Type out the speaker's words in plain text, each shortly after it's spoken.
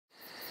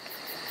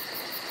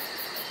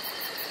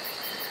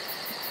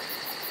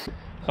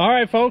All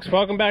right, folks,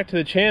 welcome back to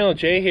the channel.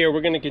 Jay here.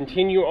 We're going to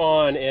continue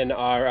on in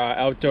our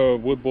outdoor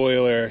wood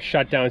boiler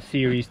shutdown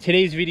series.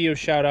 Today's video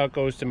shout out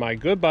goes to my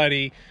good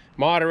buddy,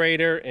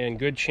 moderator, and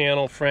good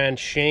channel friend,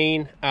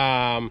 Shane.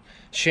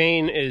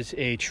 Shane is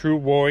a true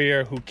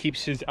warrior who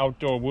keeps his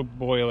outdoor wood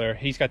boiler.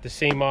 He's got the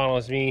same model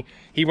as me.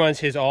 He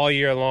runs his all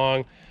year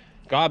long.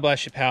 God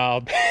bless you,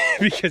 pal,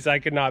 because I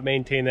could not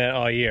maintain that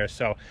all year.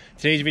 So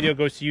today's video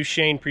goes to you,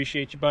 Shane.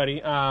 Appreciate you,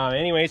 buddy.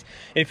 Anyways,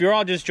 if you're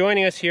all just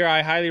joining us here,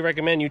 I highly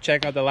recommend you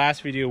check out the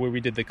last video where we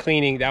did the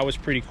cleaning. That was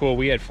pretty cool.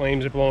 We had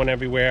flames blowing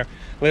everywhere.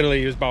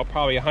 Literally, it was about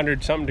probably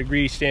 100-something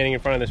degrees standing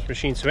in front of this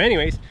machine. So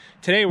anyways,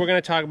 today we're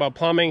going to talk about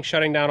plumbing,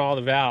 shutting down all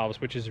the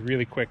valves, which is a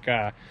really quick,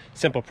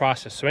 simple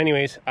process. So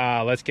anyways,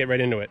 let's get right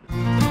into it.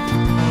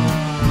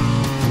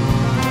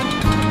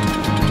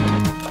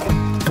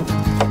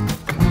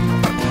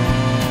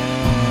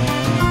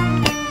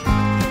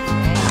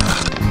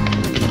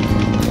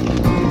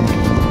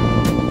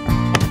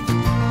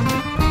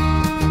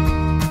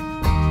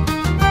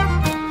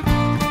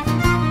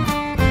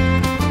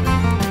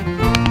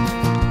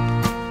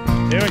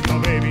 There we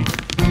go, baby.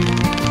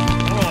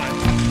 Come on.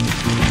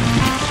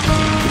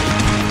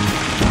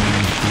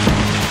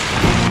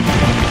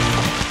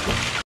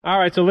 All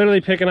right, so literally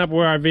picking up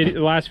where our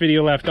last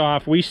video left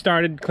off, we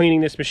started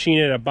cleaning this machine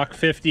at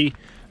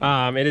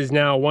 $1.50. It is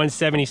now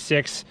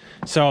 176.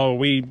 So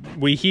we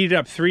heated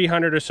up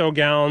 300 or so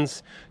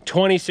gallons,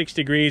 26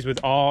 degrees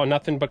with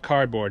nothing but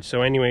cardboard.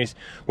 So anyways,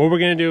 what we're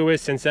gonna do is,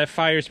 since that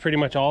fire is pretty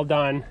much all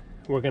done,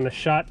 we're gonna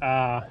shut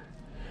our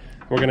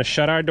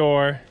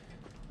door.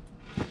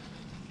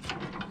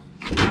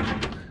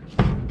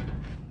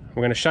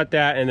 We're going to shut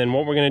that, and then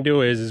what we're going to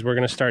do is we're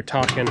going to start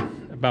talking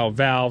about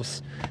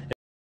valves.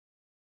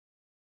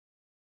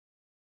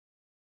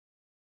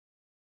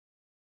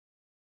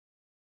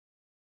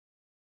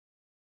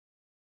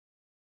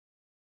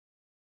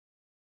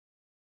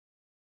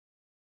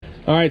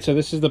 All right, so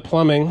this is the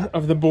plumbing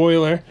of the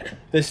boiler.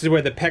 This is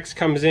where the PEX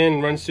comes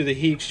in, runs through the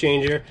heat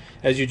exchanger.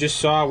 As you just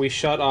saw, we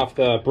shut off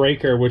the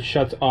breaker, which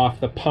shuts off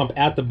the pump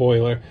at the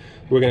boiler.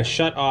 We're going to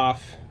shut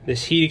off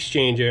this heat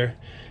exchanger,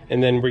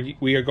 and then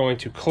we are going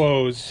to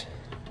close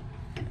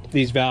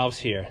these valves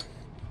here.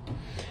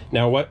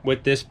 Now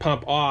with this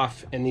pump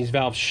off and these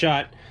valves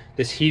shut,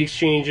 this heat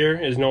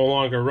exchanger is no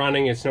longer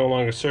running, it's no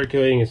longer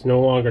circulating, it's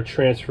no longer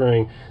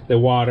transferring the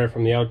water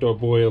from the outdoor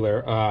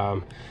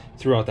boiler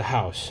throughout the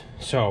house.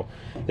 So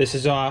this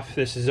is off,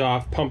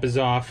 pump is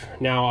off.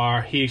 Now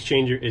our heat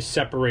exchanger is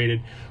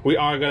separated. We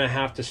are going to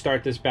have to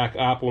start this back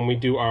up when we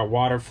do our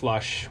water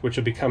flush, which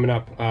will be coming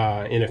up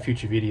in a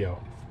future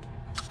video.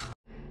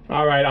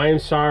 All right, I am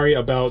sorry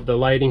about the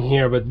lighting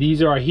here, but these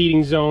are our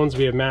heating zones.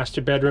 We have master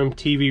bedroom,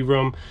 TV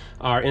room,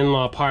 our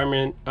in-law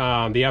apartment,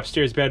 the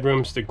upstairs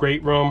bedrooms, the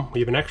great room.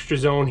 We have an extra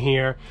zone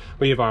here.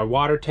 We have our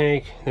water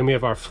tank, then we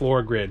have our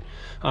floor grid.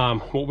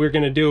 What we're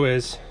gonna do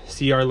is,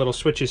 see our little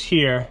switches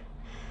here,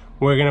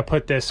 we're gonna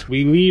put this,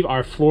 we leave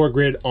our floor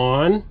grid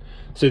on,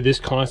 so this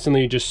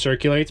constantly just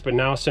circulates, but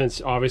now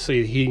since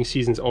obviously the heating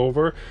season's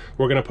over,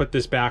 we're gonna put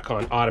this back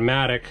on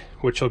automatic,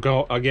 which will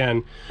go by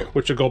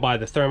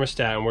the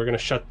thermostat, and we're gonna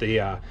shut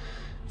the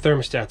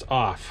thermostats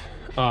off.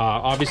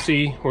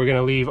 Obviously, we're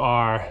gonna leave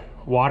our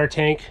water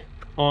tank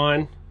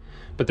on,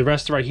 but the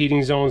rest of our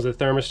heating zones, the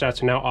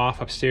thermostats are now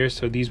off upstairs,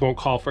 so these won't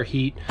call for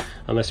heat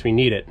unless we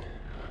need it.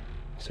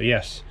 So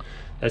yes,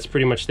 that's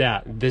pretty much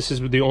that. This is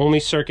the only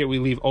circuit we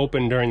leave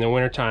open during the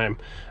wintertime.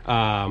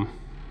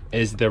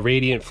 Is the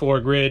radiant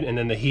floor grid, and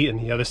then the heat on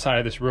the other side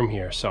of this room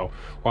here. So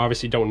we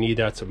obviously don't need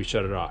that, so we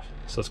shut it off.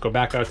 So let's go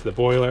back out to the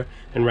boiler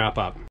and wrap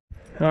up.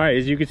 All right,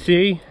 as you can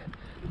see,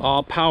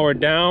 all powered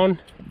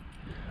down.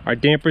 Our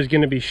damper is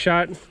going to be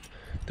shut.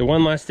 The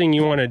one last thing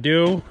you want to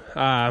do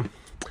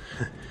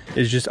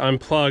is just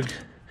unplug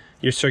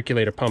your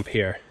circulator pump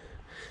here.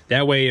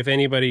 That way, if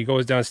anybody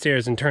goes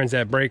downstairs and turns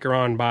that breaker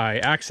on by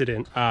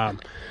accident,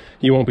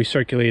 you won't be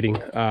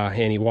circulating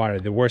any water.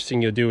 The worst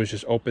thing you'll do is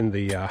just open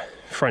the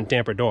front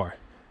damper door.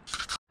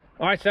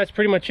 All right, so that's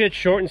pretty much it,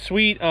 short and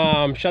sweet.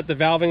 Shut the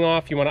valving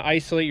off. You want to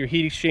isolate your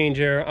heat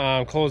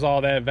exchanger, close all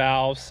that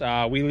valves.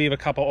 We leave a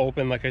couple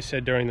open, like I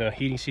said, during the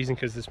heating season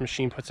because this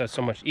machine puts out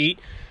so much heat.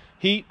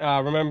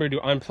 Remember to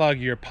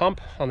unplug your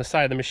pump on the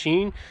side of the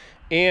machine.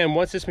 And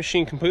once this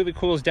machine completely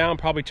cools down,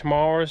 probably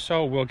tomorrow or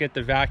so, we'll get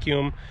the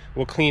vacuum,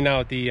 we'll clean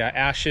out the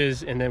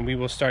ashes, and then we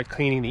will start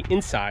cleaning the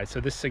inside.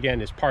 So this,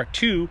 again, is part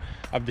 2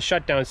 of the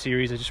shutdown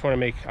series.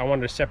 I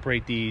wanted to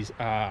separate these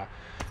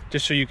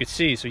just so you could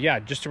see. So yeah,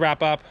 just to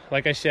wrap up,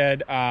 like I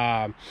said,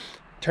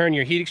 turn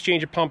your heat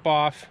exchanger pump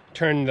off,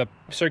 turn the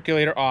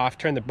circulator off,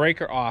 turn the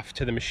breaker off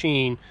to the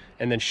machine,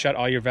 and then shut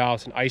all your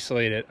valves and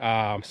isolate it.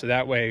 So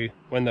that way,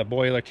 when the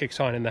boiler kicks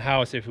on in the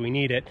house, if we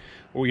need it,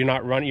 or you're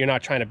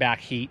not trying to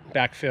backheat,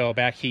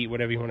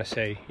 whatever you want to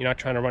say. You're not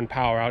trying to run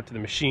power out to the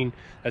machine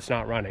that's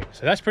not running.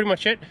 So that's pretty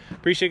much it.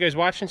 Appreciate you guys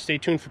watching. Stay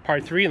tuned for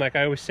part 3. And like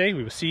I always say,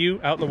 we will see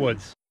you out in the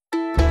woods.